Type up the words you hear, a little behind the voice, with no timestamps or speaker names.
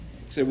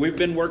So we've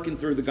been working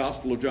through the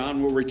Gospel of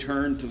John. We'll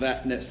return to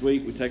that next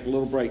week. We take a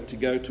little break to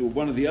go to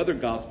one of the other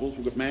Gospels.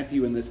 We've got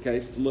Matthew in this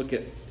case to look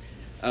at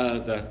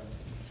the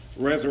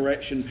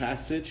resurrection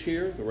passage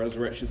here, the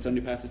Resurrection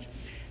Sunday passage.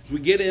 As we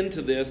get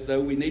into this,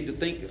 though, we need to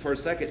think for a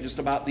second just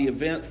about the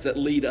events that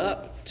lead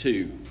up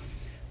to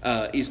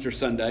Easter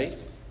Sunday,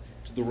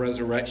 to the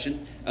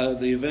resurrection,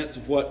 the events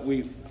of what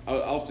we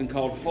often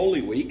called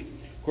Holy Week.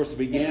 Of course, it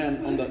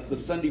began on the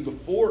Sunday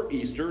before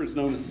Easter. It's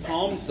known as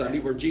Palm Sunday,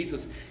 where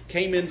Jesus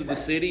came into the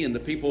city and the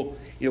people,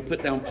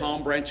 put down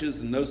palm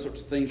branches and those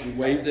sorts of things and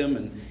waved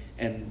them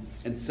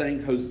and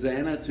sang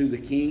Hosanna to the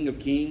King of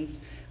Kings.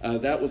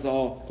 That was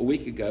all a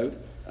week ago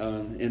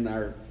in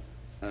our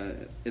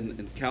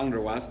in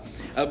calendar-wise.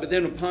 But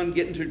then upon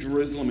getting to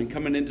Jerusalem and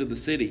coming into the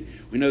city,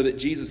 we know that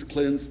Jesus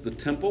cleansed the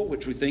temple,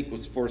 which we think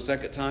was for a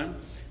second time.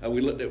 We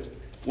looked at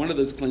one of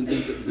those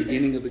cleansings at the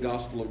beginning of the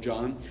Gospel of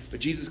John. But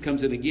Jesus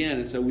comes in again,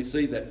 and so we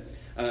see that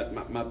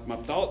my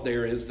thought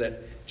there is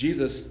that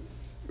Jesus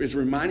is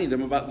reminding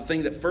them about the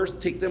thing that first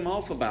ticked them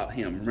off about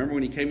him. Remember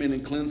when he came in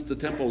and cleansed the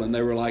temple, and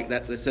they were like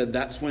that. They said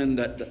that's when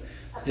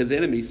his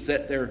enemies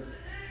set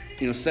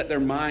their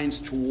minds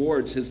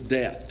towards his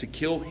death, to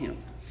kill him.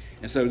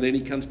 And so then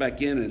he comes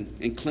back in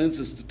and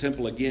cleanses the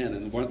temple again.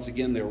 And once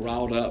again, they're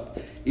riled up,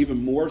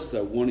 even more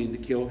so, wanting to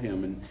kill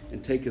him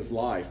and take his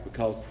life,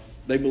 because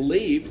they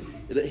believed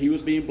that he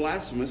was being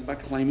blasphemous by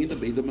claiming to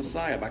be the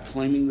Messiah, by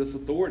claiming this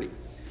authority.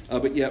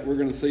 But yet we're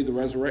going to see the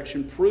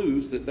resurrection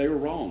proves that they were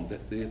wrong,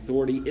 that the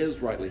authority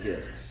is rightly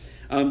his.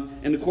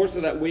 In the course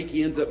of that week,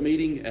 he ends up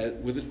meeting,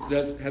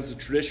 has a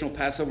traditional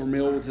Passover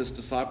meal with his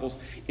disciples,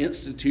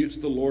 institutes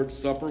the Lord's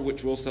Supper,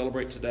 which we'll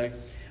celebrate today.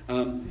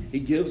 He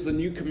gives the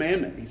new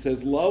commandment. He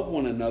says, love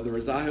one another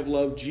as I have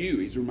loved you.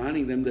 He's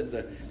reminding them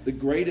that the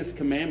greatest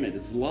commandment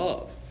is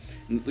love.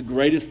 And that the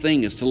greatest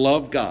thing is to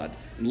love God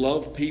and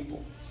love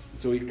people.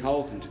 So he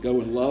calls them to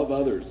go and love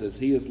others as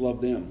he has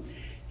loved them.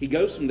 He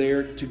goes from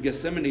there to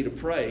Gethsemane to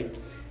pray.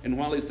 And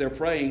while he's there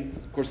praying,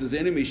 of course, his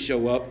enemies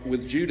show up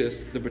with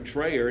Judas, the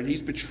betrayer, and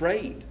he's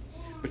betrayed.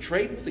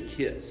 Betrayed with a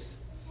kiss.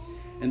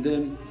 And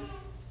then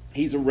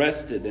he's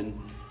arrested and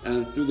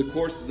through the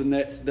course of the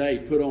next day,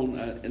 put on,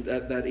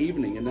 that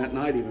evening and that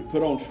night even,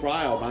 put on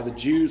trial by the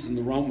Jews and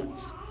the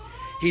Romans.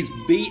 He's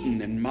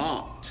beaten and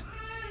mocked.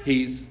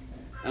 His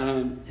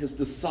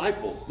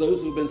disciples,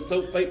 those who have been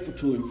so faithful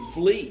to him,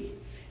 flee.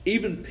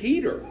 Even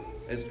Peter,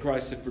 as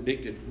Christ had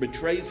predicted,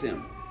 betrays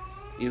him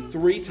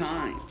 3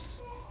 times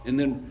and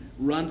then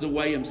runs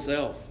away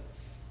himself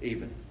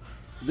even.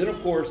 Then,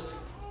 of course,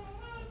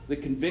 the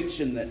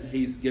conviction that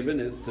he's given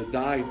is to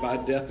die by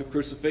death of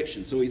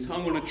crucifixion. So he's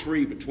hung on a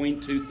tree between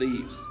 2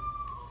 thieves.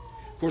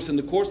 Of course, in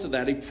the course of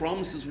that, he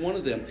promises one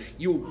of them,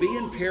 you will be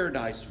in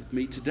paradise with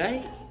me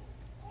today.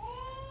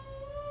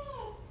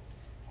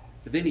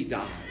 But then he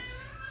dies.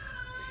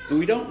 And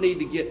we don't need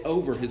to get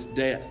over his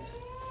death.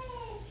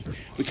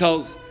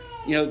 Because,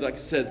 like I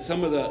said,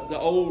 some of the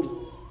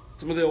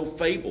old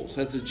fables,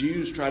 as the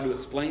Jews tried to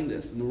explain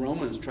this, and the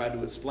Romans tried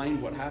to explain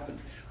what happened,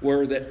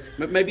 were that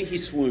maybe he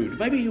swooned,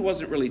 maybe he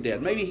wasn't really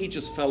dead, maybe he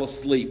just fell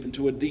asleep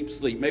into a deep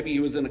sleep, maybe he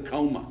was in a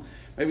coma,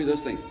 maybe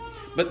those things.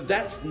 But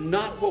that's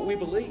not what we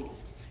believe,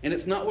 and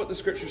it's not what the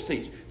Scriptures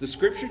teach. The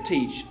Scriptures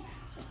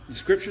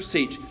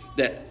teach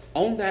that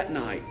on that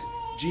night,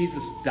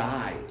 Jesus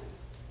died,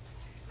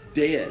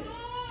 dead,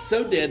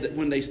 so dead that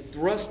when they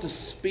thrust a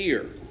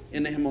spear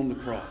into him on the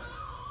cross,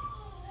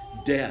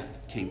 death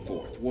came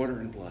forth, water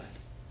and blood.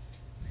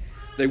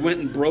 They went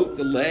and broke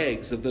the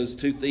legs of those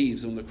 2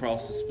 thieves on the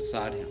crosses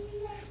beside him.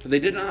 But they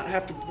did not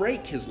have to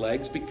break his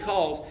legs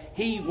because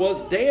he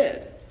was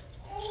dead.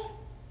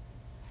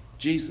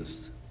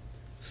 Jesus,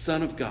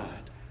 Son of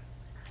God,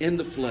 in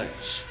the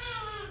flesh,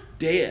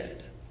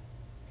 dead,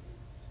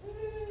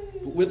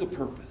 but with a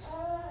purpose.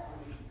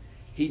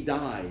 He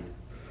died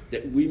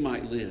that we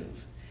might live.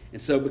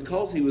 And so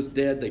because he was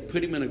dead, they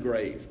put him in a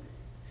grave.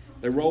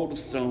 They rolled a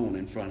stone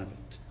in front of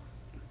it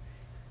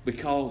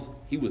because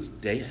he was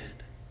dead.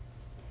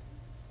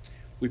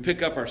 We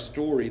pick up our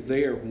story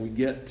there when we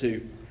get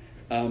to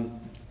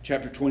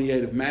chapter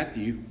 28 of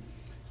Matthew.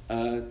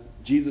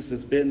 Jesus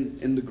has been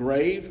in the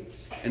grave,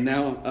 and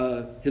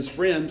now his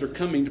friends are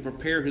coming to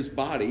prepare his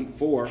body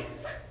for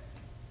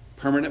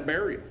permanent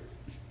burial,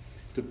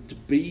 to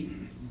be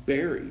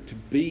buried,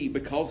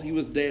 because he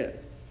was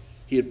dead.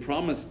 He had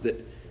promised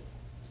that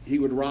he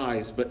would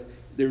rise, but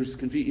there's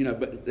confusion.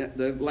 But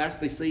the last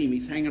they see him,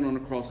 he's hanging on a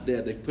cross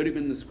dead. They've put him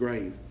in this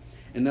grave,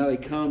 and now they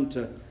come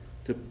to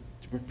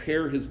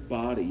prepare his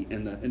body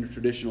in the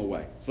traditional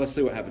way. So let's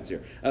see what happens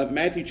here.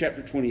 Matthew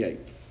chapter 28,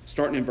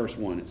 starting in verse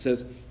 1. It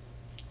says,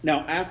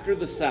 now after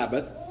the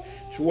Sabbath,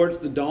 towards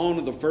the dawn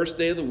of the first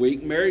day of the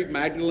week, Mary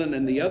Magdalene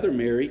and the other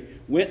Mary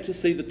went to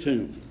see the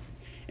tomb.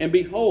 And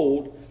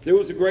behold, there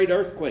was a great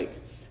earthquake.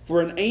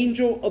 For an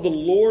angel of the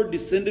Lord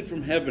descended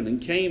from heaven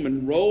and came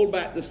and rolled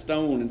back the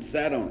stone and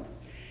sat on it.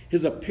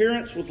 His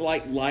appearance was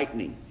like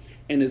lightning,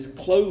 and his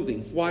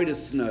clothing white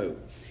as snow.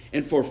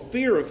 And for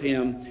fear of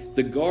him,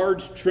 the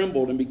guards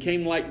trembled and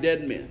became like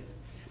dead men.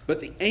 But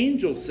the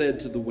angel said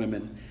to the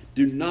women,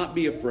 do not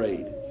be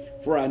afraid,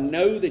 For I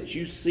know that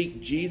you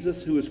seek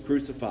Jesus who is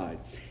crucified.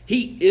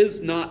 He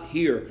is not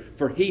here,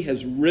 for he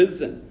has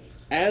risen,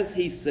 as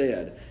he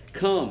said.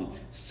 Come,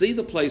 see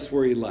the place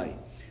where he lay.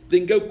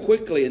 Then go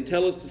quickly and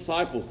tell his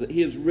disciples that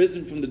he is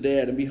risen from the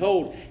dead. And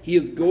behold, he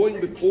is going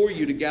before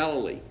you to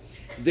Galilee.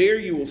 There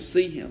you will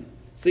see him.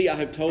 See, I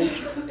have told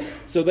you.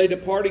 So they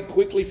departed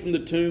quickly from the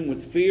tomb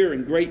with fear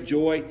and great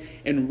joy,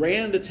 and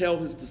ran to tell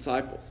his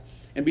disciples.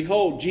 And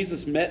behold,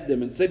 Jesus met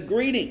them and said,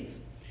 Greetings!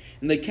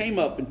 And they came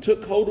up and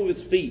took hold of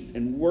his feet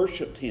and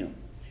worshipped him.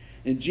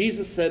 And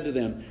Jesus said to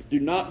them, Do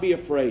not be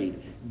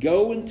afraid.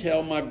 Go and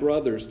tell my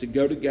brothers to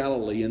go to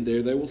Galilee, and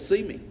there they will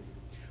see me.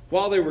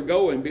 While they were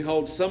going,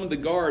 behold, some of the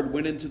guard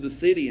went into the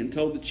city and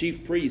told the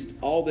chief priest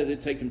all that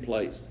had taken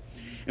place.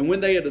 And when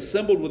they had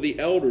assembled with the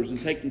elders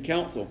and taken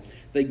counsel,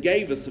 they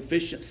gave a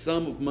sufficient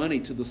sum of money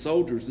to the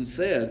soldiers and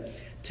said,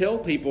 Tell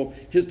people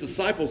his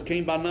disciples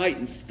came by night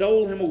and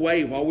stole him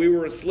away while we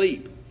were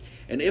asleep.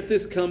 And if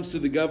this comes to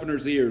the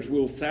governor's ears, we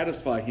will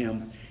satisfy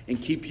him and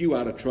keep you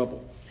out of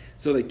trouble.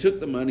 So they took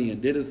the money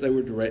and did as they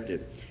were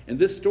directed. And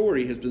this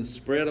story has been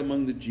spread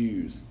among the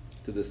Jews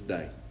to this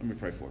day. Let me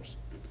pray for us.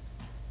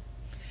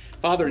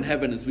 Father in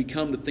heaven, as we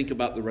come to think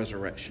about the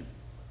resurrection,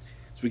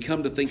 as we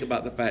come to think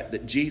about the fact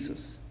that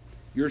Jesus,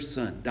 your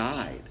son,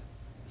 died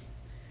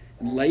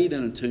and laid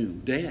in a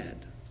tomb,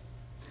 dead,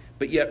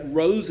 but yet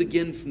rose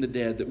again from the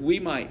dead, that we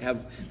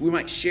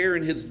might share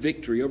in his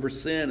victory over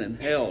sin and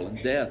hell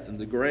and death and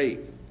the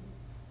grave.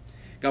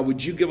 God,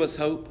 would you give us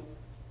hope?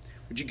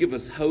 Would you give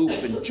us hope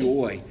and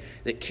joy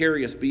that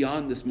carry us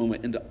beyond this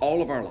moment into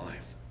all of our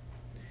life,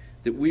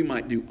 that we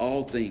might do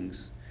all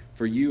things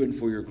for you and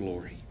for your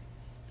glory,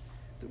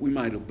 that we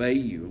might obey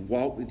you and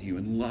walk with you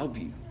and love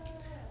you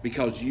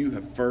because you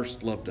have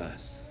first loved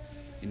us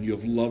and you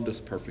have loved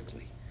us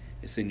perfectly.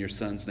 It's in your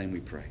Son's name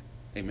we pray.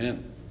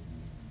 Amen.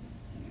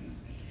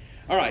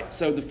 All right,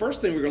 so the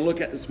first thing we're going to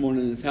look at this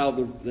morning is how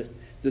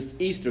this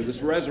Easter,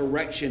 this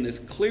resurrection, is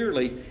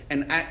clearly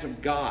an act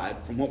of God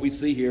from what we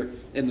see here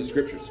in the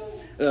Scriptures.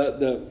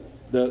 The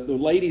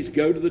ladies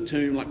go to the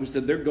tomb, like we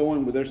said, they're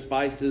going with their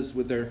spices,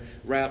 with their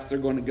wraps. They're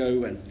going to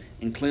go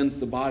and cleanse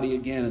the body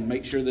again and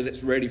make sure that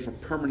it's ready for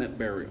permanent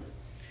burial.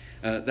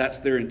 That's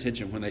their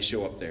intention when they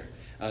show up there.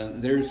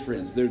 They're his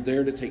friends. They're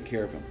there to take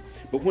care of him.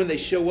 But when they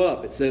show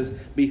up, it says,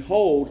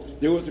 Behold,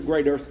 there was a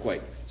great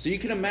earthquake. So you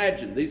can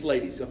imagine these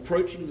ladies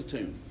approaching the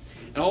tomb.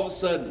 And all of a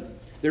sudden,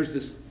 there's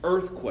this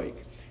earthquake.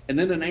 And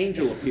then an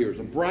angel appears,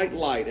 a bright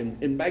light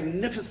and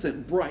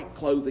magnificent bright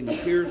clothing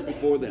appears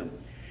before them.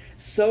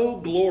 So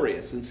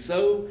glorious and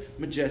so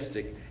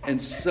majestic and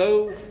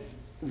so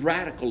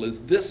radical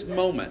is this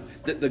moment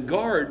that the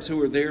guards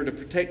who are there to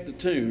protect the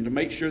tomb, to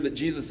make sure that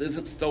Jesus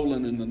isn't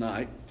stolen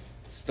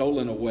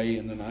away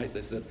in the night,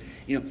 they said,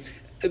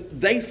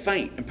 they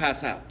faint and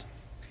pass out.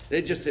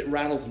 It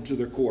rattles them to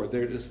their core.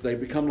 They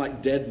become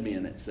like dead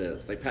men, it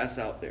says. They pass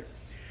out there.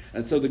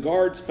 And so the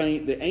guards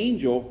faint. The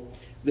angel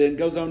then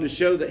goes on to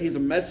show that he's a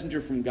messenger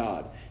from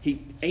God.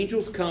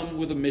 Angels come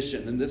with a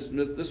mission, and this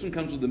one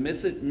comes with a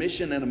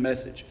mission and a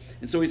message.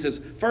 And so he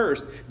says,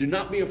 first, do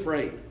not be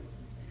afraid.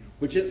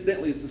 Which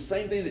incidentally is the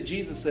same thing that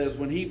Jesus says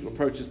when he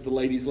approaches the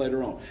ladies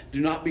later on.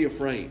 Do not be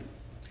afraid.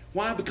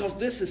 Why? Because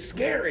this is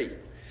scary.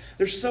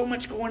 There's so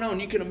much going on.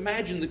 You can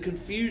imagine the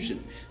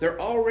confusion. They're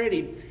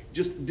already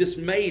just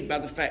dismayed by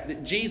the fact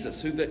that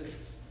Jesus,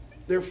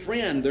 their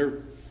friend,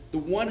 the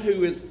one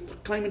who is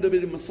claiming to be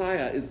the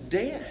Messiah, is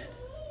dead.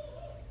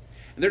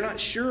 And they're not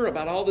sure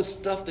about all this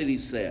stuff that he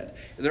said.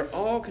 They're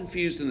all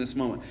confused in this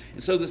moment.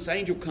 And so this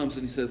angel comes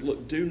and he says,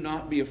 look, do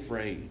not be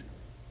afraid.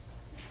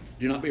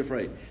 Do not be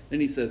afraid. Then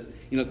he says,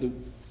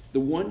 the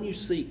one you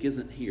seek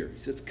isn't here. He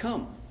says,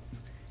 come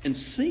and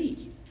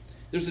see.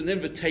 There's an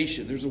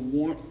invitation. There's a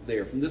warmth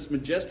there from this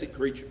majestic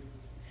creature.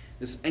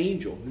 This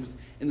angel who's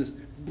in this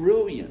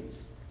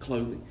brilliance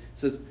clothing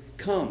says,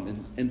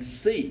 come and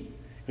see.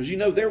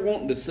 Because they're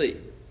wanting to see.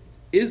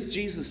 Is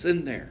Jesus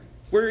in there?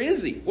 Where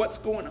is he? What's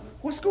going on?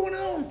 What's going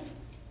on?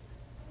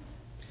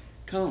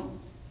 Come.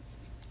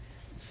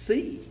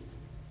 See.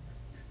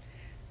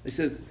 He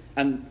says,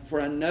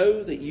 for I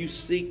know that you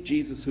seek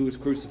Jesus who is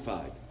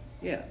crucified.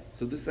 Yeah.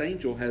 So this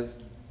angel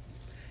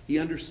he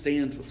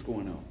understands what's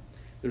going on.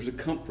 There's a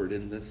comfort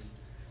in this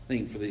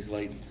thing for these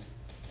ladies.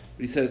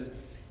 But he says,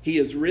 he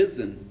is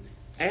risen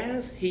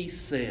as he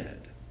said.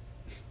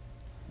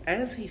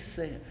 As he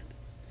said.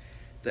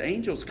 The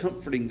angel's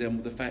comforting them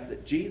with the fact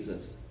that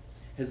Jesus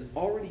has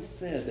already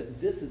said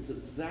that this is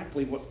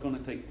exactly what's going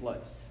to take place.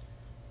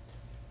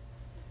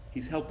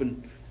 He's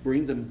helping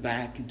bring them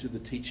back into the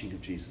teaching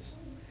of Jesus,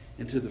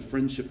 into the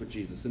friendship of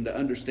Jesus, into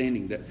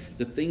understanding that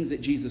the things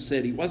that Jesus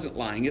said, he wasn't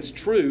lying. It's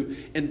true,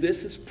 and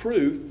this is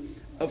proof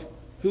of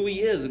who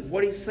he is and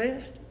what he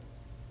said.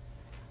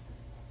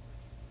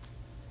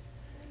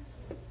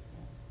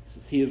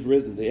 He is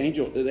risen. The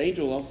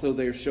angel also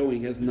there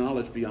showing his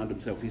knowledge beyond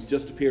himself. He's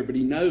just appeared, but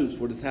he knows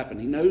what has happened.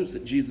 He knows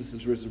that Jesus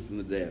is risen from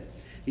the dead.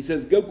 He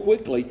says, go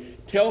quickly,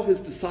 tell his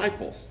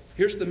disciples.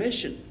 Here's the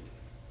mission.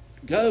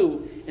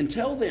 Go and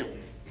tell them.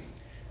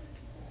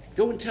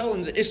 Go and tell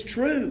them that it's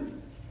true.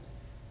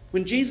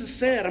 When Jesus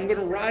said, I'm going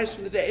to rise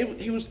from the dead,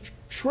 he was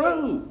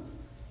true.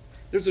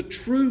 There's a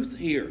truth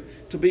here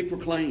to be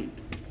proclaimed.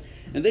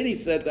 And then he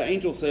said, the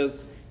angel says,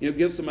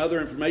 give some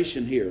other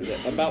information here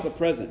about the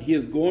present. He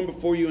is going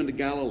before you into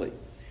Galilee.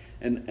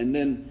 And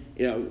then,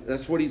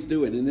 that's what he's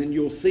doing. And then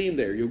you'll see him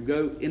there. You'll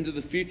go into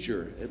the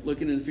future,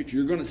 looking in the future.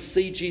 You're going to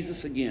see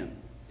Jesus again.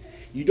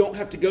 You don't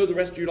have to go the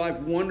rest of your life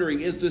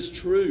wondering, is this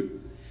true?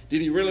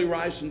 Did he really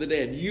rise from the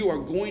dead? You are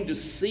going to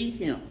see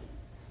him.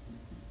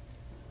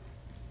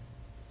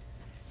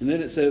 And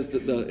then it says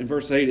that in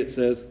verse 8 it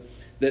says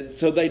that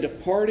so they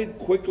departed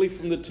quickly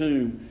from the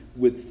tomb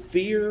with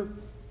fear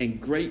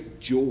and great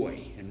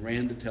joy and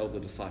ran to tell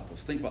the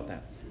disciples. Think about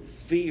that.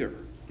 Fear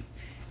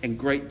and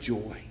great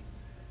joy.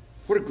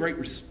 What a great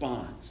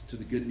response to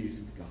the good news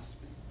of the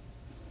gospel.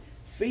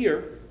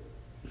 Fear,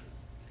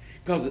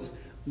 because it's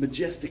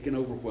majestic and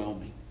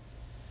overwhelming.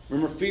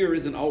 Remember, fear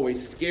isn't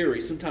always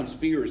scary. Sometimes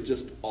fear is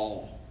just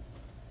awe.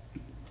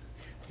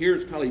 Here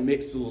it's probably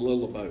mixed with a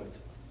little of both.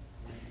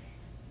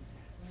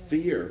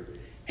 Fear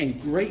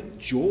and great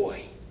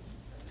joy.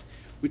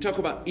 We talk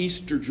about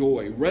Easter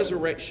joy,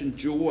 resurrection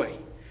joy.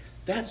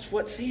 That's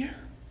what's here.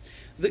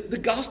 The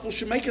gospel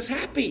should make us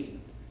happy.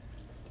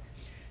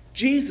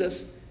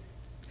 Jesus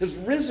has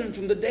risen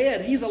from the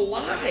dead. He's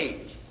alive.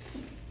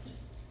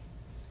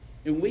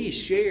 And we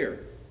share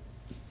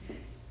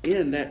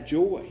in that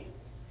joy.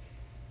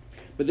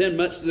 But then,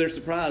 much to their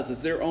surprise,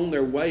 as they're on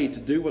their way to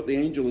do what the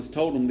angel has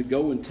told them to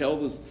go and tell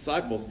the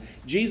disciples,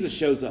 Jesus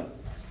shows up.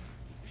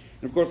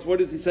 And of course, what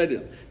does he say to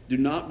them? Do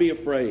not be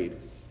afraid.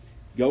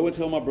 Go and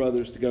tell my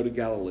brothers to go to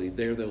Galilee.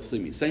 There they'll see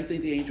me. Same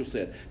thing the angel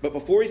said. But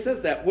before he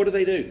says that, what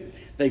do?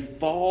 They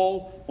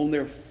fall on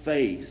their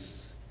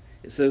face.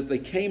 It says they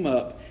came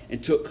up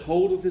and took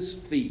hold of his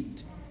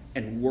feet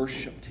and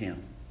worshipped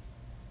him.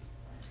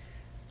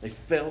 They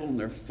fell on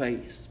their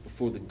face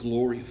before the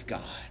glory of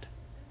God.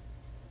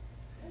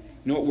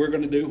 You know what we're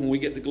going to do when we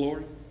get to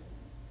glory?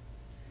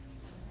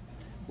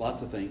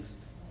 Lots of things.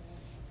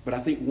 But I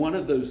think one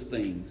of those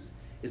things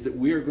is that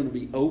we are going to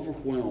be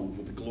overwhelmed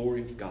with the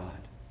glory of God.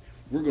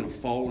 We're going to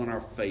fall on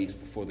our face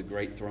before the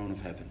great throne of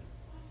heaven.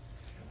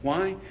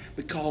 Why?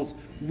 Because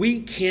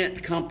we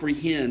can't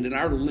comprehend in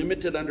our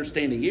limited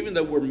understanding, even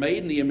though we're made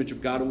in the image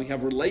of God and we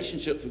have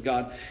relationships with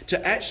God,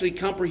 to actually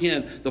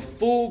comprehend the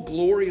full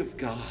glory of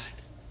God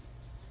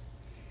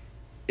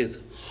is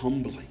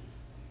humbling.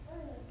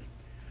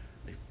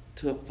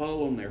 To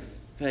fall on their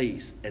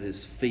face at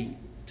his feet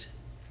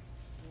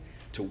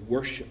to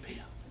worship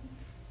him.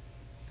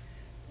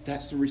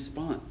 That's the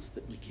response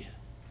that we get.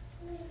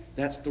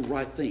 That's the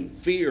right thing.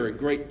 Fear and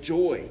great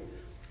joy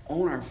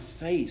on our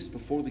face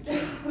before the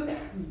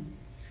King.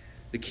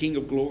 The King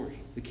of glory,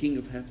 the King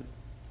of heaven.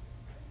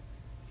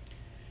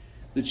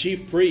 The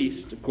chief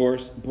priest, of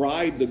course,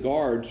 bribed the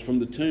guards from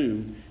the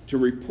tomb to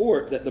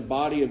report that the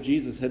body of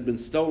Jesus had been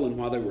stolen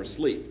while they were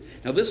asleep.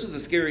 Now, this was a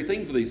scary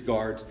thing for these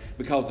guards,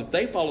 because if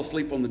they fall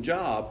asleep on the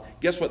job,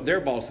 guess what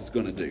their boss is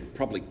going to do?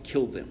 Probably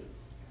kill them.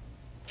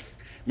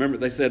 Remember,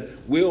 they said,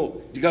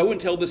 we'll go and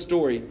tell this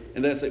story,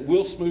 and they said,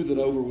 we'll smooth it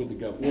over with the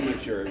government. We'll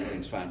make sure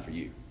everything's fine for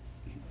you.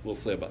 We'll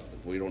see about it.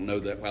 We don't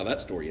know how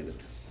that story ended.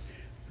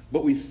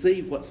 But we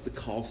see what's the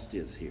cost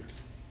is here.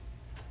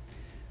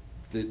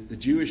 The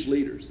Jewish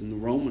leaders and the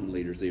Roman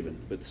leaders even,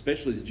 but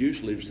especially the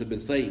Jewish leaders, have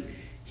been saying,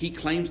 he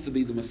claims to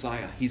be the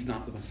Messiah. He's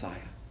not the Messiah.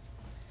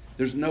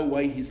 There's no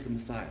way he's the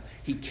Messiah.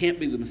 He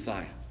can't be the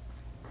Messiah.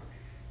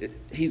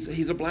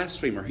 He's a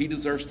blasphemer. He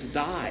deserves to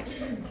die.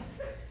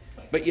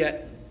 But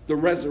yet, the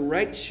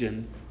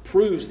resurrection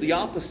proves the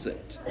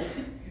opposite.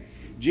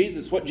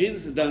 What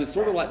Jesus has done is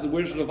sort of like the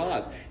Wizard of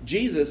Oz.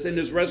 Jesus, in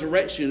his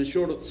resurrection, has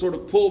sort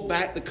of pulled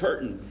back the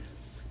curtain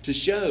to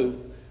show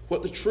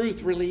what the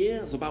truth really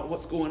is about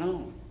what's going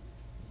on.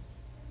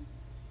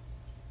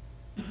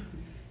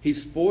 He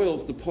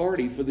spoils the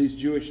party for these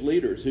Jewish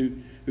leaders who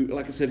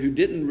like I said, who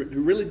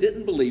really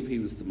didn't believe he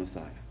was the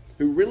Messiah,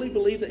 who really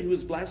believed that he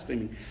was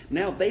blaspheming.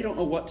 Now they don't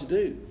know what to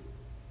do,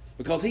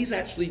 because he's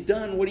actually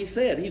done what he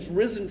said. He's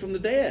risen from the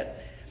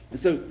dead. And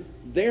so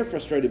they're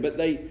frustrated, but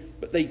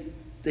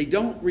they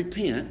don't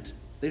repent.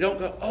 They don't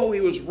go, oh, he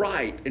was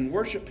right, and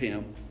worship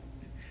him.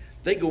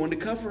 They go into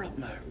cover-up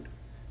mode.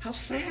 How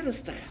sad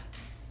is that?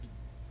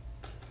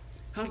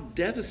 How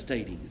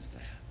devastating is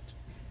that?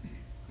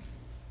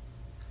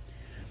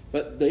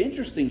 But the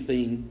interesting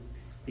thing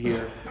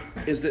here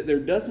is that there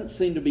doesn't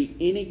seem to be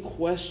any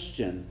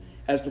question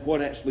as to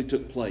what actually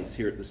took place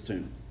here at this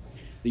tomb.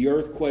 The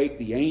earthquake,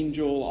 the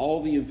angel,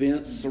 all the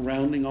events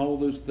surrounding all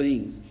those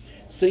things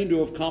seem to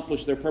have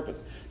accomplished their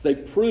purpose. They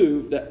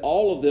prove that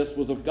all of this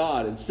was of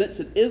God. And since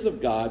it is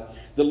of God,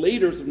 the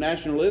leaders of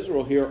national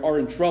Israel here are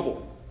in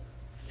trouble.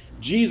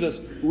 Jesus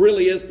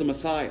really is the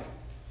Messiah.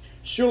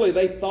 Surely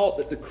they thought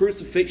that the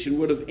crucifixion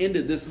would have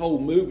ended this whole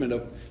movement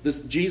of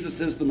this Jesus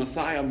is the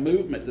Messiah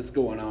movement that's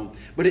going on.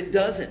 But it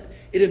doesn't.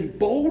 It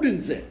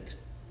emboldens it.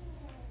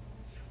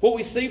 What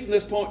we see from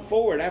this point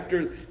forward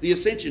after the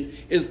ascension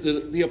is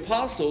the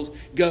apostles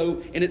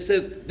go, and it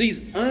says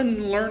these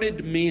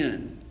unlearned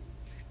men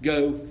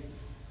go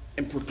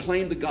and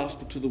proclaim the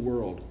gospel to the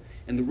world.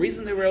 And the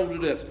reason they were able to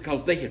do that is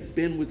because they had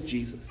been with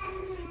Jesus.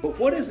 But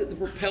what is it that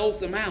propels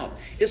them out?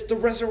 It's the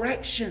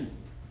resurrection.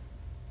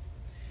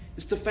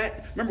 It's the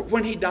fact, remember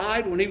when he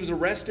died, when he was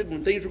arrested,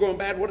 when things were going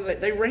bad, what did they?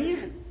 They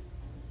ran.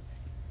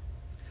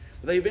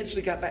 But they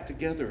eventually got back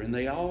together and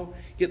they all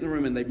get in the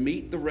room and they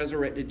meet the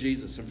resurrected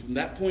Jesus. And from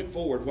that point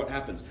forward, what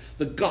happens?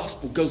 The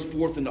gospel goes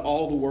forth into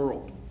all the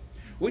world.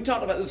 We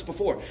talked about this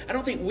before. I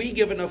don't think we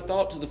give enough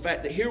thought to the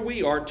fact that here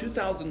we are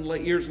 2,000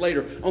 years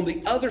later on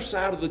the other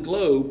side of the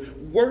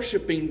globe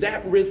worshiping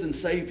that risen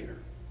Savior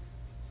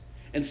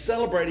and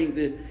celebrating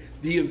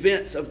the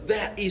events of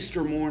that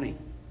Easter morning.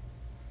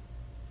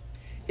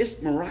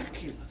 It's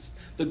miraculous.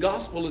 The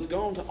gospel has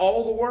gone to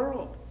all the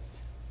world.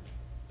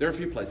 There are a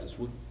few places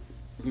we're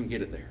going to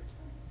get it there.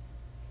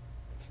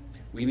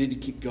 We need to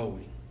keep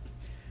going.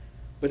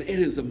 But it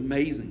is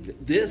amazing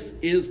that this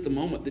is the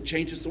moment that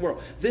changes the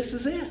world. This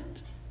is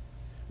it.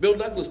 Bill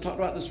Douglas talked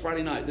about this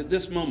Friday night, that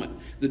this moment,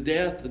 the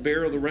death, the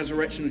burial, the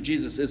resurrection of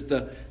Jesus is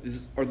the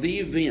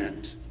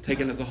event,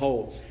 taken as a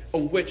whole,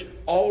 on which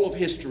all of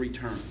history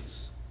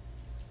turns.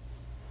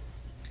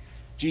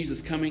 Jesus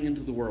coming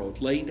into the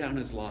world, laying down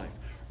his life,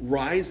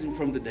 rising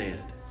from the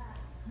dead.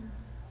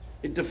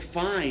 It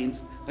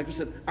defines, like we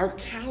said, our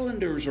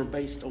calendars are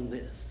based on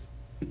this.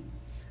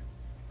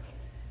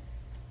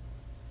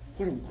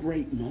 What a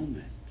great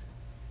moment.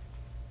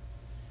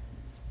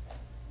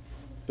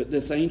 But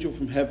this angel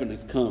from heaven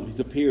has come. He's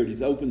appeared.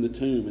 He's opened the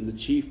tomb. And the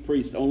chief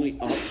priest's only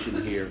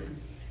option here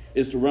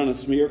is to run a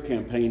smear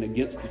campaign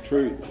against the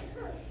truth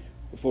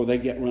before they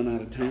get run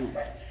out of town.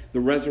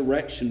 The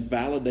resurrection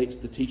validates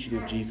the teaching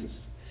of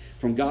Jesus.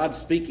 From God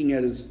speaking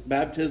at his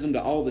baptism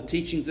to all the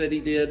teachings that he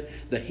did,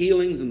 the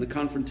healings and the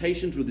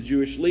confrontations with the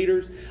Jewish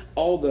leaders,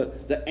 all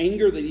the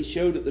anger that he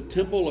showed at the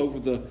temple over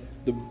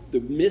the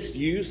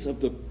misuse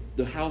of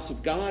the house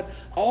of God,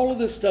 all of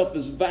this stuff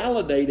is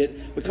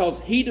validated because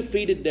he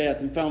defeated death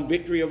and found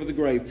victory over the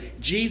grave.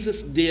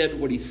 Jesus did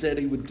what he said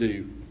he would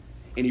do,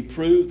 and he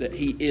proved that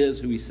he is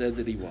who he said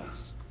that he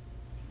was.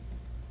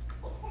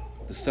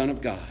 The Son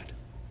of God,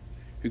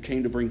 who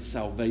came to bring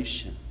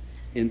salvation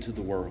into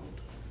the world.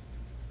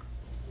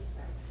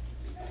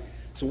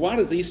 So why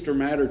does Easter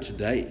matter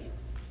today?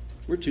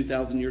 We're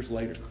 2,000 years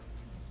later.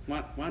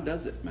 Why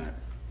does it matter?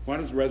 Why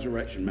does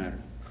resurrection matter?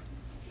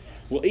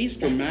 Well,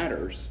 Easter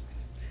matters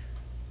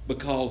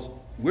because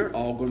we're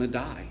all going to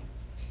die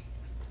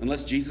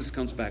unless Jesus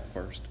comes back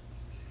first.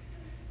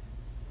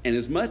 And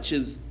as much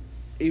as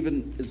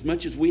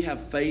we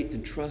have faith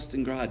and trust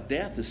in God,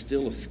 death is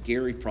still a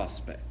scary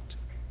prospect.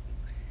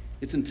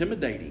 It's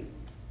intimidating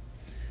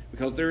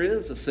because there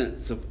is a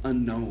sense of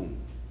unknown.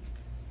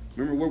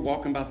 Remember, we're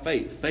walking by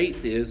faith.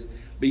 Faith is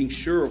being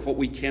sure of what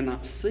we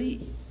cannot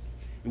see.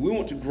 And we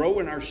want to grow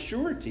in our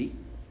surety,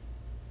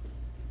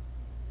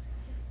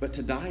 but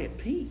to die at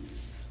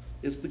peace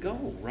is the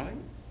goal, right?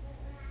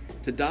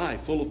 To die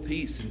full of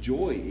peace and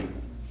joy.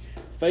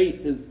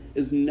 Faith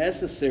is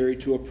necessary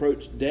to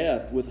approach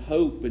death with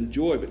hope and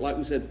joy. But like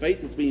we said,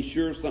 faith is being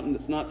sure of something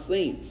that's not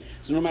seen.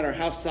 So no matter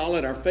how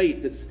solid our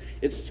faith,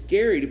 it's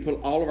scary to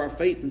put all of our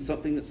faith in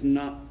something that's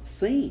not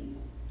seen.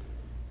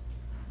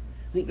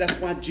 I think that's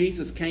why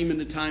Jesus came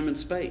into time and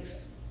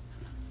space.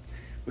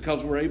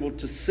 Because we're able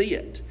to see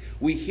it.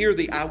 We hear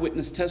the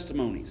eyewitness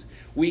testimonies.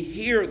 We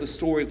hear the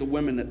story of the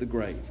women at the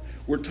grave.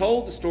 We're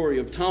told the story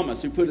of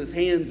Thomas who put his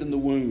hands in the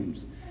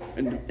wounds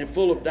and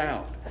full of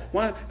doubt.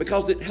 Why?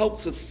 Because it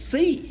helps us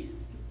see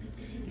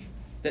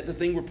that the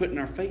thing we're putting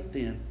our faith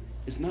in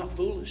is not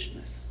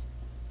foolishness.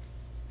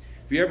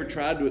 Have you ever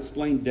tried to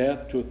explain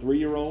death to a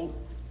 3-year-old?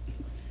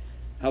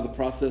 How the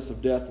process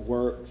of death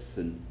works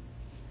and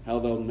how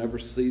they'll never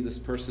see this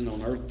person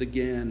on earth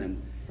again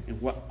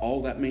and what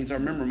all that means. I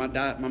remember my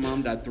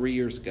mom died 3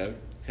 years ago.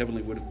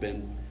 Heavenly would have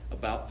been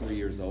about 3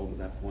 years old at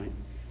that point.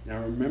 And I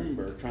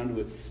remember trying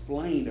to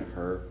explain to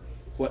her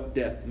what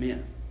death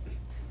meant.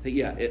 That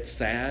yeah, it's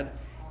sad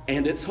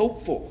and it's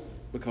hopeful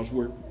because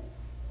we're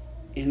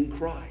in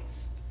Christ.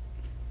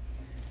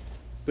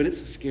 But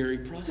it's a scary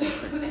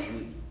prospect.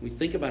 We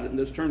think about it in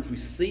those terms, we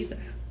see that.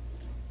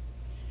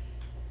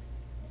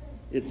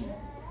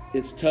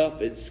 It's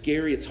tough, it's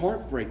scary, it's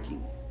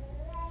heartbreaking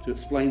to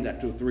explain that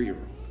to a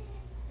 3-year-old.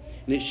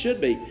 And it should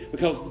be,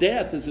 because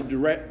death is a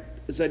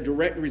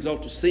direct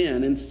result of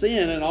sin, and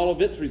sin and all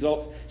of its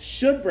results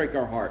should break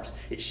our hearts.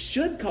 It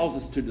should cause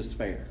us to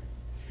despair.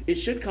 It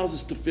should cause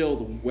us to feel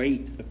the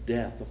weight of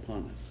death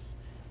upon us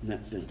in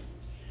that sense.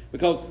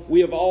 Because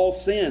we have all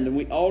sinned and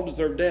we all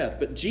deserve death.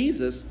 But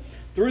Jesus,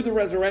 through the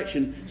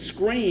resurrection,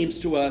 screams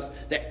to us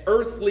that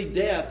earthly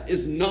death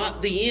is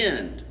not the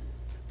end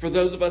for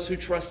those of us who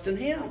trust in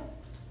Him.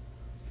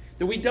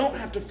 That we don't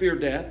have to fear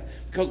death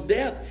because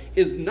death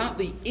is not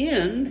the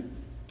end.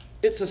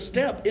 It's a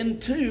step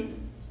into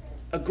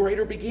a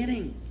greater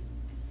beginning,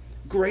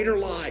 greater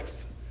life,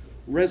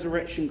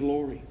 resurrection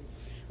glory.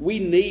 We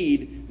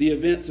need the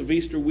events of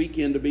Easter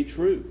weekend to be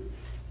true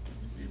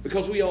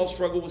because we all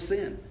struggle with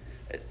sin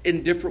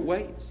in different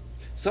ways.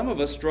 Some of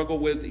us struggle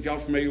with, if y'all are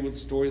familiar with the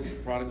story of the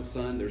prodigal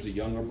son, there's a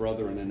younger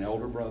brother and an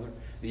elder brother.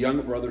 The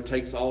younger brother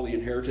takes all the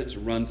inheritance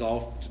and runs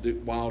off to do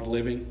wild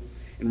living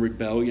in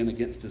rebellion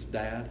against his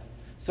dad.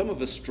 Some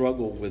of us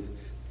struggle with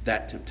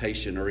that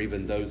temptation or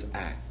even those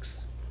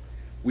acts.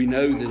 We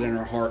know that in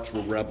our hearts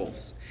we're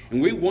rebels.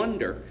 And we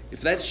wonder,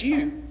 if that's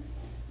you,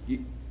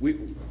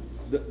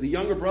 the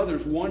younger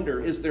brothers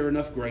wonder, is there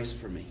enough grace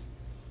for me?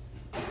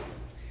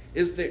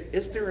 Is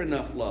there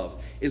enough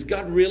love? Is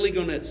God really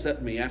going to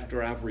accept me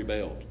after I've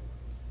rebelled?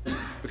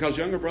 Because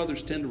younger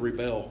brothers tend to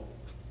rebel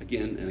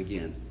again and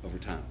again over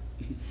time.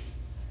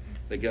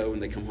 They go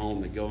and they come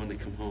home. They go and they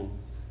come home.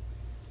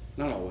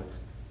 Not always.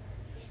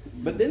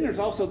 But then there's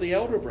also the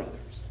elder brothers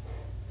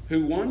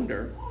who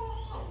wonder,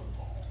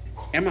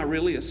 am I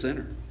really a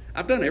sinner?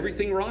 I've done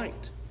everything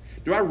right.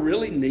 Do I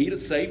really need a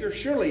Savior?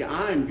 Surely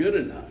I'm good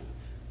enough.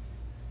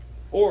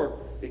 Or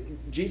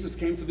Jesus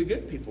came for the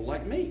good people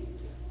like me.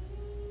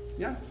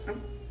 Yeah,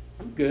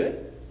 I'm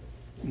good,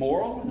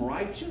 moral, I'm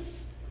righteous.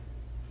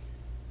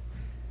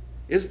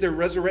 Is there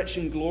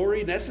resurrection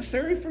glory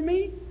necessary for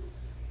me?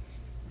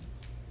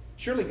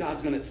 Surely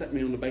God's going to accept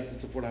me on the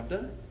basis of what I've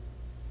done.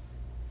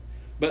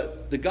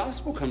 But the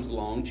gospel comes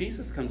along,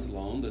 Jesus comes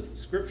along, the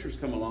scriptures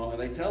come along,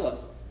 and they tell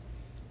us,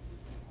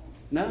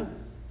 no.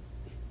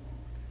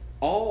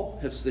 All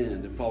have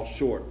sinned and fall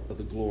short of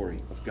the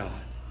glory of God.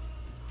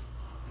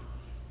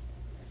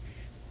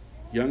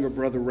 Younger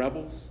brother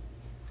rebels,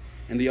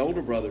 and the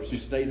older brothers who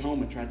stayed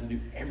home and tried to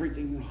do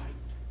everything right.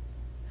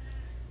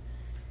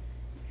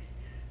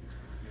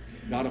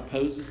 God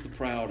opposes the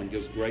proud and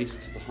gives grace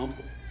to the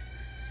humble.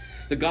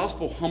 The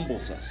gospel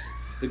humbles us.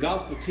 The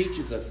gospel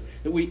teaches us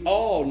that we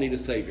all need a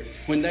Savior.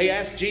 When they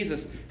asked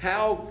Jesus,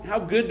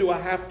 how good do I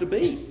have to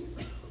be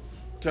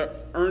to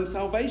earn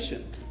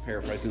salvation?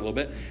 Paraphrasing a little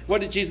bit.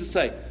 What did Jesus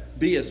say?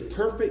 Be as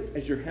perfect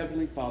as your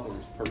heavenly Father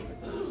is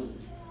perfect.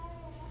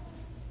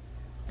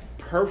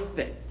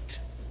 Perfect.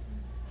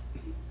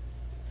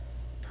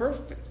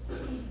 Perfect.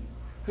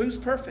 Who's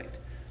perfect?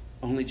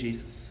 Only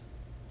Jesus.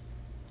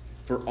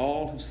 For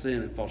all have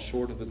sinned and fall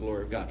short of the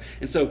glory of God.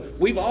 And so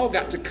we've all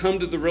got to come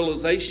to the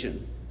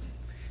realization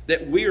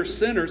that we are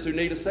sinners who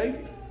need a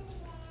Savior.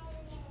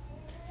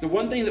 The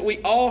one thing that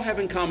we all have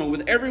in common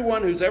with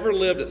everyone who's ever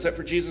lived except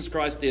for Jesus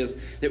Christ is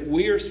that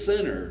we are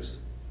sinners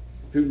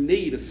who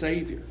need a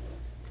Savior.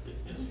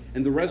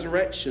 And the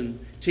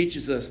resurrection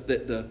teaches us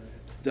that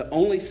the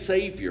only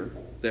Savior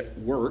that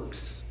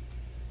works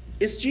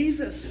is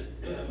Jesus.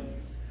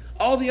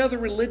 All the other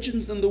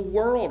religions in the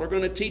world are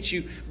going to teach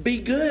you, be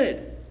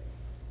good.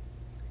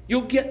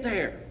 You'll get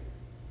there.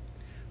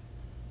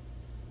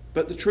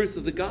 But the truth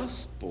of the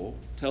gospel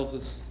tells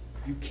us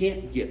you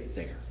can't get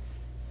there.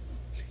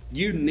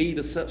 You need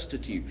a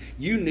substitute.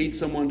 You need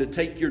someone to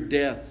take your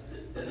death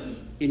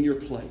in your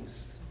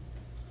place.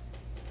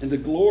 And the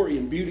glory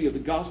and beauty of the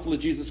gospel of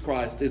Jesus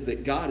Christ is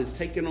that God has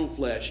taken on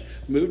flesh,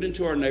 moved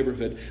into our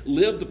neighborhood,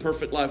 lived the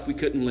perfect life we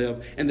couldn't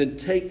live, and then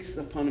takes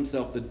upon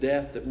himself the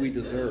death that we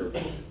deserve.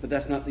 But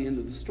that's not the end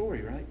of the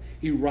story, right?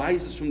 He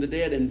rises from the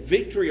dead in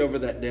victory over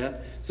that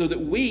death so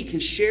that we can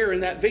share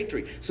in that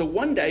victory. So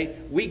one day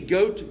we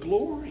go to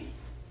glory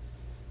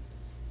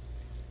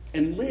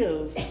and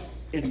live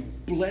in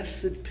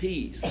blessed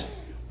peace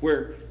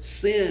where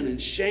sin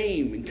and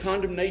shame and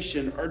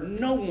condemnation are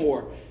no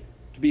more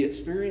to be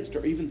experienced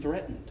or even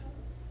threatened.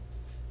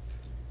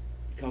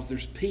 Because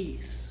there's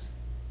peace.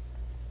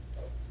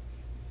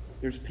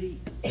 There's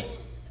peace.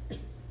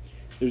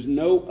 There's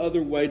no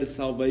other way to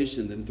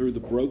salvation than through the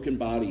broken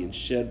body and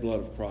shed blood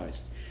of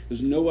Christ.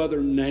 There's no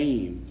other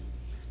name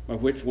by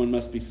which one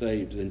must be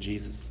saved than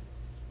Jesus.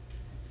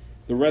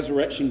 The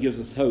resurrection gives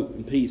us hope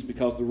and peace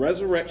because the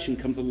resurrection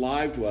comes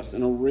alive to us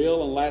in a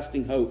real and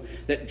lasting hope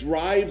that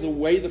drives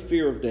away the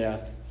fear of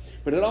death,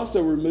 but it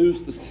also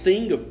removes the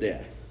sting of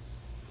death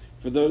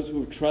for those who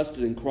have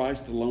trusted in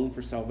Christ alone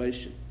for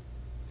salvation.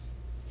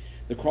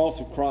 The cross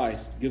of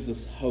Christ gives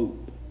us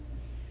hope.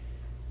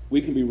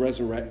 We can be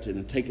resurrected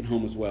and taken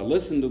home as well.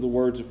 Listen to the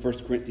words of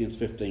 1 Corinthians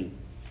 15.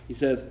 He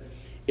says,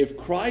 if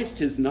Christ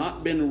has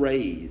not been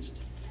raised,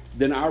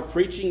 then our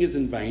preaching is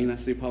in vain.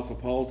 That's the Apostle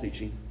Paul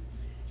teaching.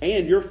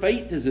 And your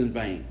faith is in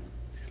vain.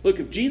 Look,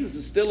 if Jesus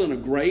is still in a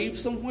grave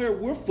somewhere,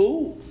 we're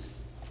fools.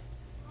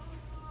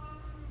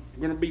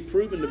 We're going to be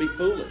proven to be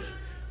foolish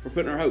for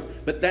putting our hope.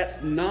 But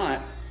that's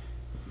not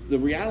the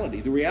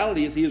reality. The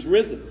reality is he is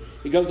risen.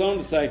 He goes on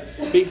to say,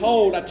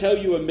 behold, I tell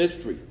you a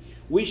mystery.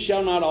 We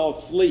shall not all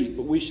sleep,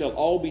 but we shall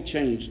all be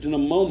changed in a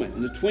moment,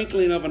 in the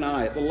twinkling of an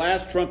eye, at the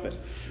last trumpet.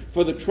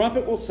 For the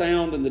trumpet will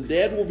sound, and the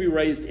dead will be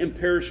raised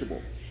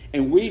imperishable,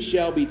 and we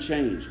shall be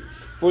changed.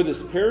 For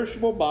this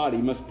perishable body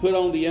must put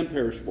on the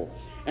imperishable,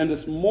 and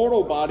this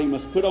mortal body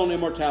must put on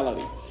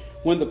immortality.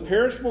 When the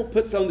perishable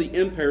puts on the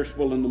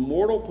imperishable, and the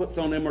mortal puts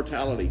on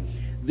immortality,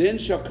 then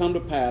shall come to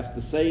pass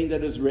the saying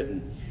that is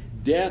written,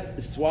 death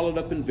is swallowed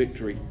up in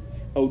victory.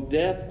 O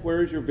death,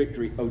 where is your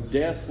victory? O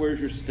death, where is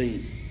your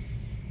sting?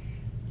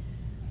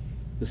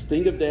 The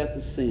sting of death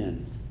is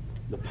sin.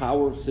 The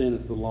power of sin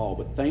is the law.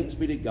 But thanks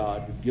be to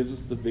God who gives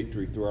us the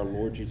victory through our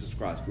Lord Jesus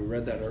Christ. We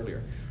read that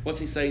earlier. What's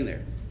he saying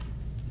there?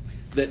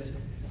 That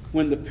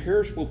When the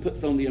perishable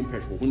puts on the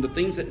imperishable, when the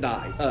things that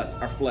die, us,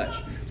 our flesh,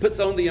 puts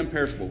on the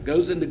imperishable,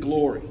 goes into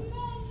glory,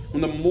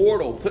 when the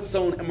mortal puts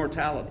on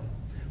immortality,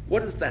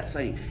 what is that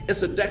saying?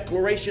 It's a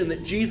declaration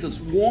that Jesus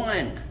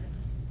won,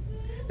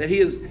 that he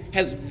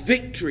has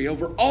victory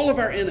over all of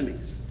our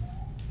enemies,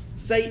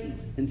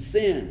 Satan and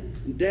sin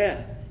and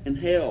death and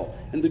hell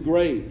and the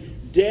grave.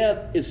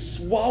 Death is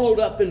swallowed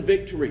up in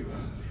victory.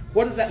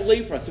 What does that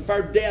leave for us? If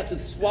our death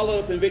is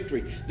swallowed up in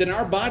victory, then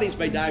our bodies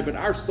may die, but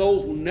our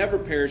souls will never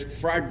perish,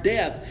 for our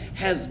death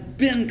has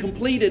been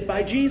completed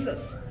by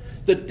Jesus.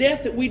 The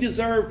death that we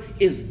deserve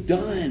is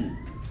done.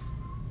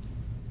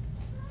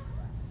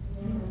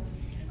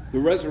 The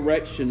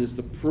resurrection is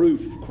the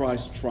proof of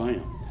Christ's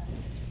triumph.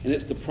 And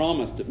it's the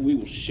promise that we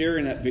will share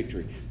in that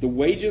victory. The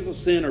wages of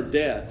sin are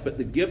death, but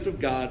the gift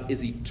of God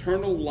is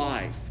eternal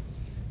life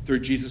through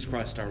Jesus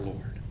Christ our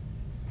Lord.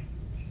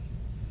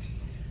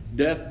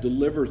 Death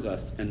delivers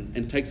us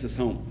and takes us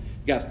home.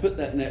 Guys, put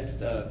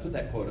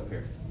that quote up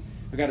here.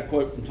 I got a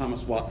quote from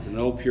Thomas Watson, an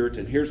old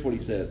Puritan. Here's what he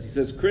says. He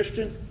says,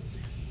 "Christian,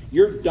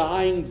 your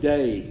dying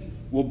day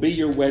will be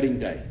your wedding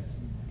day.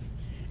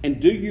 And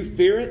do you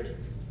fear it?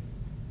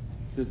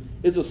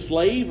 Is a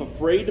slave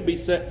afraid to be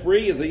set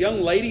free? Is a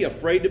young lady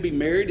afraid to be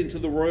married into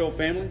the royal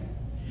family?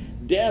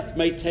 Death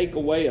may take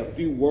away a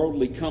few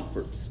worldly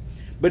comforts,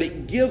 but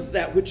it gives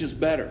that which is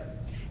better.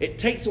 It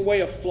takes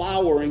away a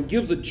flower and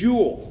gives a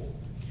jewel.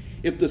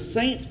 If the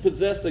saints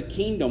possess a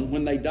kingdom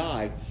when they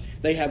die,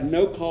 they have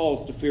no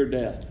cause to fear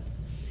death.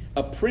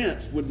 A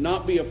prince would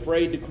not be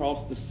afraid to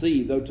cross the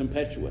sea, though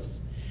tempestuous,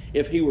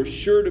 if he were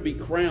sure to be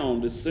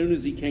crowned as soon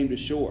as he came to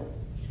shore.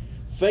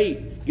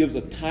 Fate gives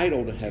a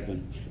title to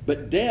heaven,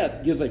 but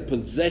death gives a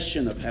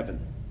possession of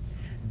heaven.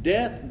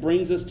 Death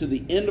brings us to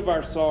the end of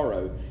our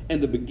sorrow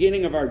and the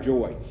beginning of our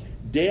joy.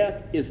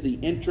 Death is the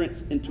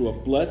entrance into a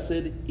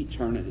blessed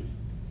eternity."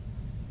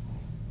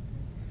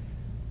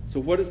 So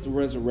what does the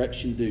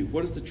resurrection do?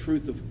 What does the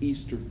truth of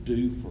Easter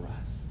do for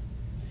us?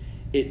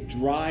 It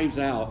drives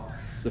out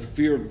the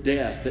fear of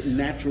death that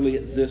naturally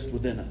exists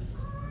within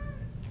us.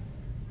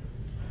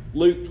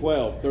 Luke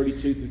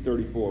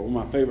 12:32-34, one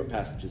of my favorite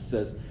passages,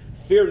 says,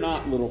 "Fear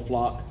not, little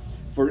flock,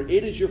 for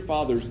it is your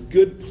Father's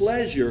good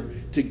pleasure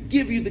to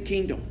give you the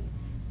kingdom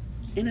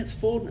in its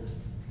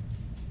fullness."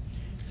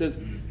 It says,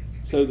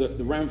 so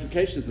the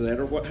ramifications of that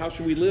are, how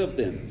should we live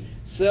then?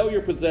 "Sell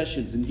your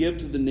possessions and give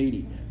to the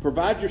needy.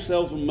 Provide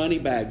yourselves with money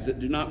bags that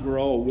do not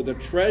grow old, with a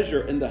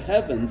treasure in the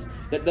heavens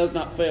that does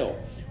not fail,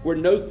 where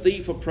no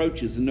thief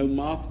approaches and no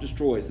moth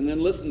destroys." And then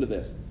listen to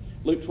this.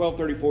 Luke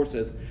 12:34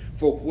 says,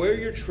 "For where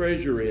your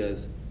treasure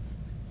is,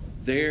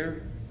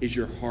 there is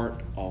your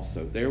heart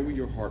also." There will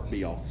your heart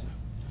be also.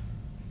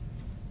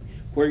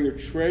 Where your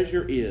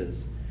treasure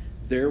is,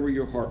 there will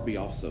your heart be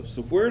also.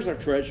 So where's our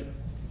treasure?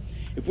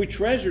 If we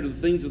treasure the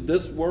things of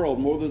this world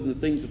more than the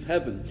things of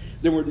heaven,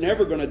 then we're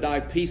never going to die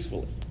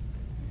peacefully.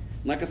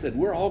 Like I said,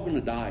 we're all going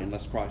to die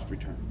unless Christ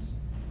returns.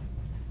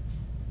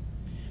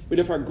 But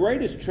if our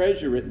greatest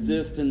treasure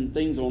exists in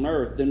things on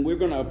earth, then we're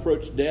going to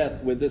approach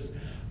death with this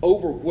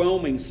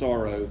overwhelming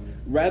sorrow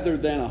rather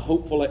than a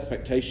hopeful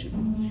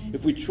expectation.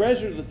 If we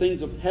treasure the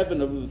things of heaven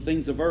over the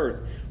things of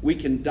earth, we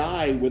can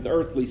die with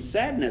earthly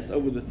sadness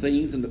over the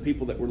things and the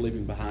people that we're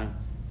leaving behind.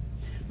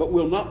 But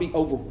we'll not be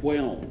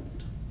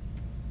overwhelmed,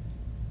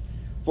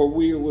 for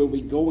we will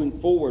be going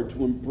forward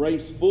to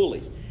embrace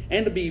fully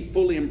and to be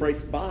fully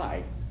embraced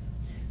by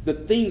the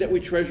thing that we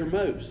treasure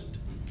most,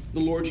 the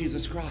Lord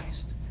Jesus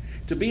Christ.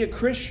 To be a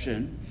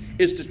Christian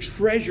is to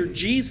treasure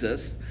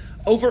Jesus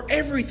over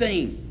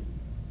everything.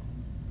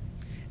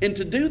 And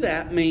to do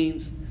that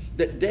means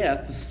that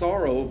death, the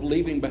sorrow of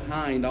leaving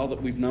behind all that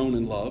we've known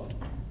and loved,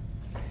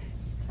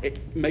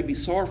 it may be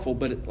sorrowful,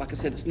 but like I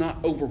said, it's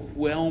not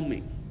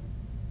overwhelming.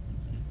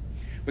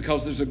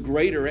 Because there's a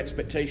greater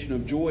expectation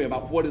of joy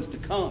about what is to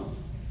come.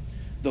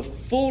 The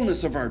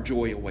fullness of our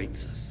joy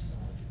awaits us.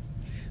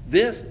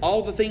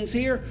 All the things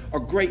here are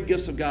great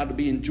gifts of God to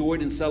be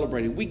enjoyed and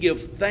celebrated. We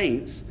give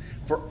thanks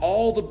for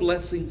all the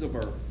blessings of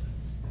earth.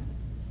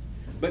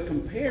 But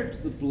compared to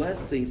the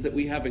blessings that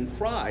we have in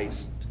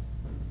Christ,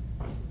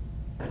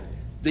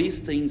 these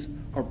things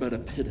are but a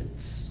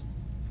pittance.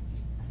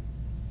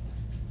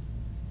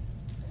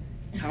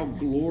 How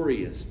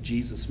glorious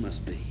Jesus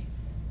must be.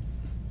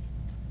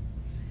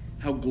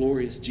 How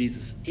glorious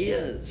Jesus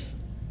is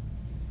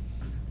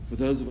for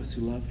those of us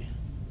who love him.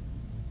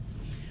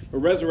 But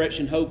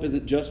resurrection hope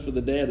isn't just for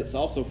the dead, it's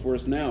also for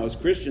us now. As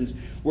Christians,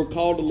 we're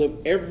called to live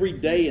every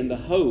day in the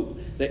hope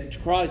that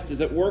Christ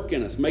is at work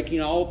in us, making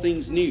all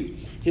things new.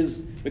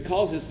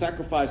 Because his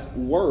sacrifice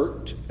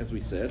worked, as we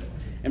said,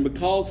 and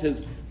because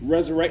his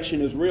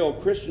resurrection is real,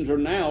 Christians are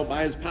now,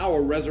 by his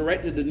power,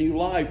 resurrected to new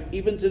life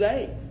even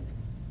today.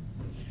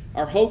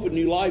 Our hope of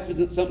new life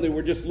isn't something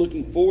we're just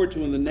looking forward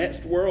to in the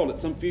next world at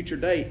some future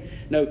date.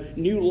 No,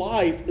 new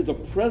life is a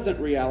present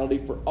reality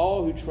for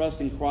all who trust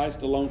in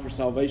Christ alone for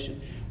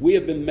salvation. We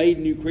have been made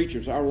new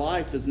creatures. Our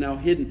life is now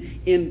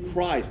hidden in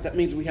Christ. That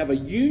means we have a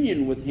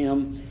union with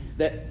him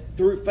that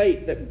through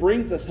faith that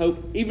brings us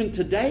hope even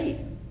today.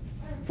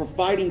 for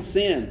fighting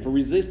sin, for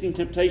resisting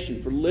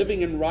temptation, for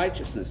living in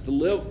righteousness, to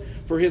live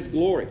for His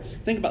glory.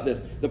 Think about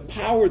this. The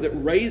power that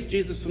raised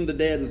Jesus from the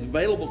dead is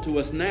available to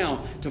us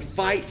now to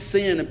fight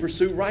sin and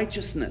pursue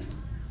righteousness.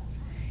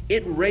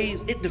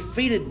 It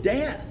defeated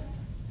death.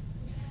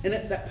 And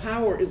that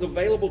power is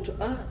available to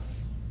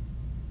us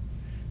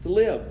to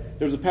live.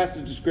 There's a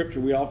passage of Scripture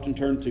we often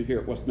turn to here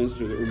at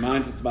Westminster that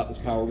reminds us about this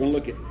power. We're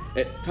going to look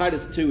at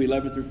Titus 2,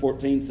 11 through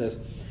 14 says,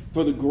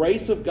 "For the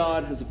grace of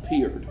God has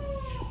appeared,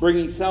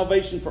 bringing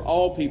salvation for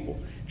all people,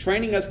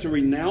 training us to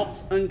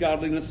renounce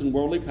ungodliness and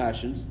worldly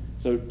passions,"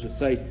 so to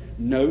say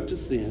no to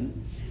sin,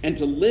 "and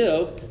to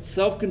live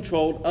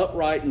self-controlled,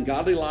 upright, and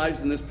godly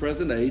lives in this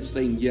present age,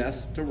 saying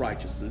yes to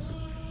righteousness,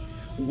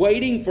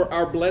 waiting for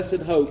our blessed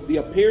hope, the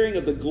appearing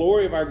of the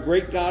glory of our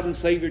great God and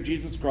Savior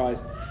Jesus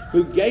Christ,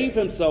 who gave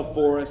Himself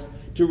for us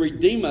to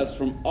redeem us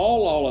from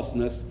all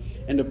lawlessness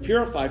and to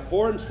purify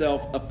for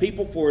Himself a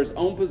people for His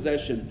own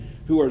possession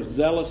who are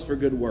zealous for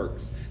good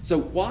works." So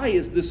why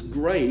is this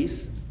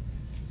grace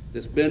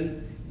that's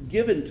been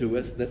given to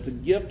us, that's a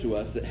gift to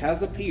us, that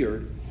has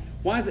appeared,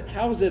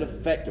 how is it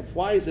effective?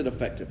 Why is it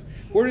effective?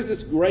 Where does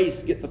this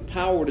grace get the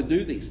power to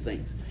do these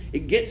things?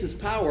 It gets its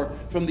power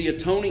from the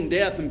atoning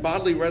death and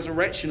bodily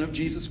resurrection of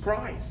Jesus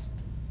Christ.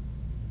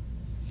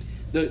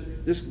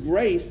 This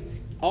grace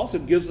also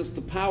gives us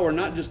the power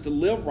not just to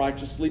live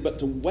righteously, but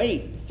to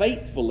wait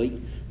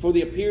faithfully for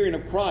the appearing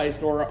of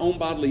Christ or our own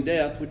bodily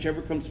death,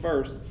 whichever comes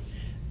first,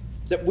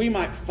 that we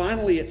might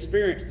finally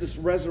experience this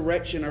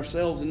resurrection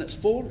ourselves in its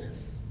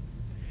fullness.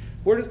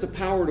 Where does the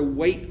power to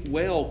wait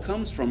well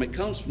comes from? It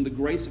comes from the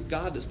grace of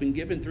God that's been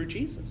given through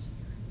Jesus.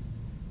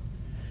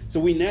 So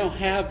we now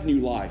have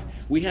new life.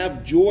 We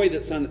have joy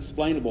that's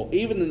unexplainable,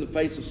 even in the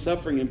face of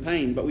suffering and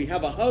pain. But we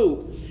have a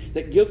hope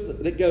that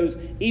goes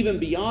even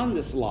beyond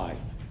this life,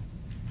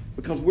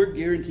 because we're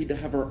guaranteed to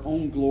have our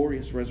own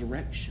glorious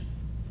resurrection.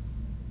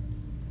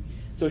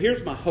 So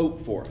here's my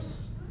hope for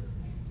us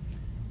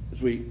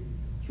as we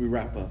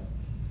wrap up.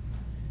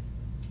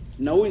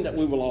 Knowing that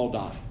we will all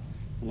die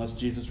unless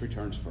Jesus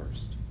returns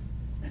first.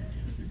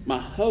 My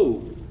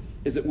hope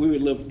is that we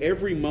would live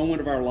every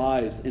moment of our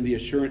lives in the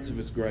assurance of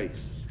His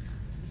grace.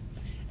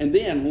 And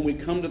then when we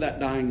come to that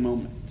dying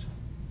moment,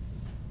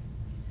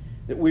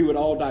 that we would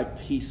all die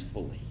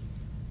peacefully,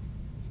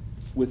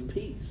 with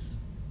peace.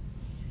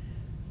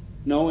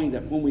 Knowing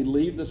that when we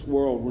leave this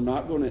world, we're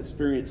not going to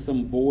experience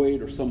some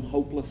void or some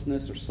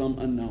hopelessness or some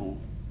unknown.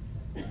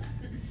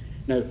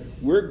 No,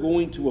 we're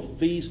going to a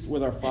feast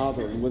with our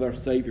Father and with our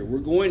Savior. We're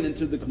going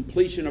into the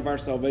completion of our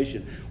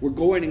salvation. We're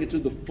going into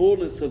the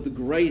fullness of the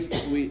grace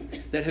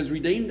that has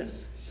redeemed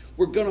us.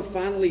 We're going to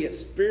finally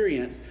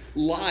experience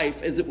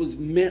life as it was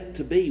meant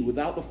to be,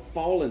 without the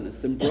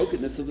fallenness and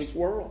brokenness of this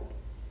world.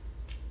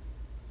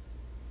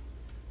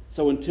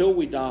 So until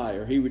we die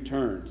or He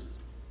returns,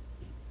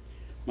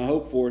 my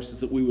hope for us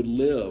is that we would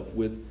live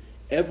with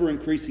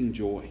ever-increasing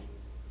joy,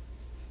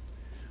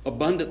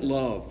 abundant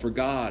love for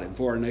God and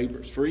for our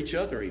neighbors, for each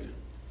other even.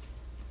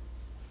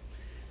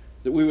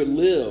 That we would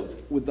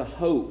live with the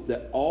hope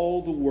that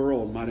all the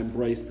world might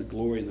embrace the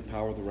glory and the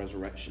power of the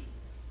resurrection.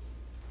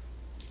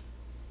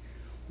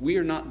 We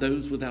are not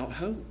those without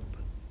hope.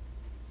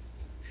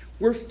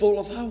 We're full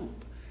of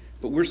hope,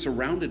 but we're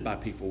surrounded by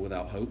people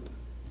without hope.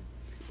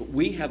 But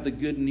we have the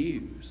good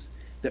news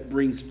that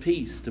brings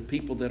peace to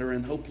people that are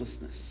in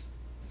hopelessness,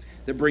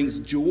 that brings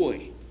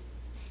joy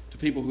to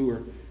people who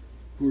are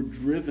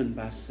driven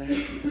by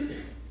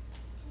sadness.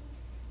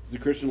 Does the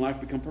Christian life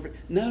become perfect?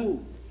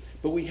 No,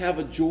 but we have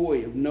a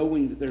joy of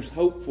knowing that there's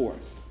hope for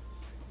us.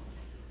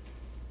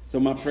 So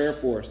my prayer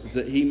for us is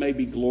that He may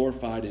be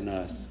glorified in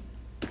us,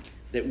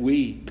 that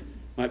we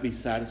might be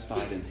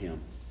satisfied in Him.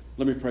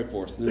 Let me pray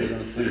for us, and then we're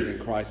going to sing in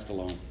Christ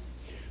alone.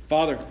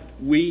 Father,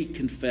 we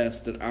confess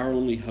that our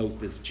only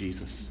hope is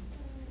Jesus.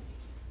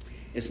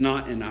 It's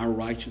not in our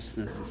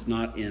righteousness. It's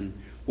not in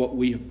what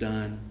we have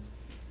done.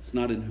 It's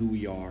not in who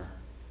we are.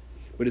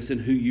 But it's in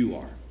who You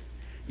are.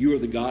 You are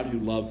the God who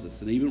loves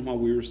us. And even while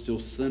we were still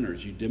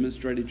sinners, You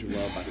demonstrated Your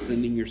love by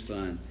sending Your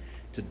Son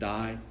to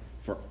die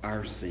for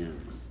our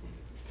sins,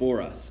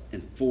 for us,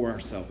 and for our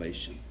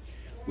salvation.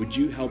 Would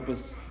You help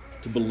us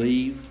to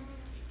believe,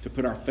 to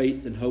put our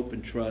faith and hope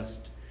and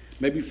trust,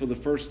 maybe for the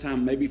first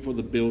time, maybe for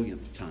the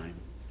billionth time,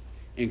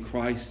 in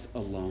Christ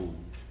alone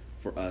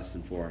for us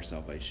and for our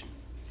salvation.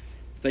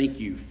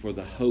 Thank You for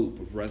the hope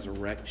of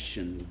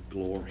resurrection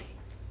glory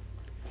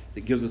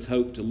that gives us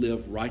hope to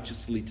live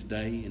righteously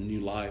today in new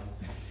life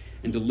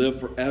and to live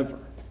forever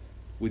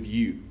with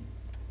You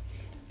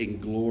in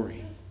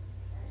glory,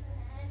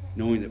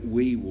 knowing that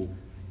we will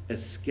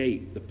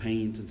escape the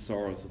pains and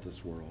sorrows of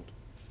this world,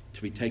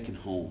 to be taken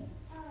home,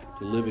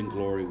 to live in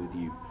glory with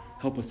You.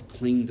 Help us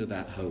cling to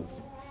that hope,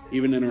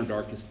 even in our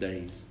darkest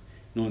days,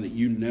 knowing that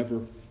You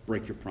never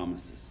break Your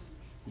promises.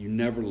 You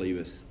never leave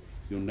us.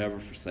 You'll never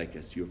forsake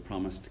us. You have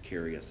promised to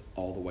carry us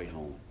all the way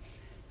home.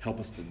 Help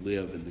us to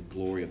live in the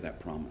glory of that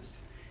promise,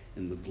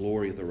 in the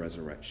glory of the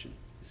resurrection.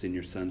 It's in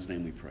Your Son's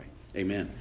name we pray. Amen.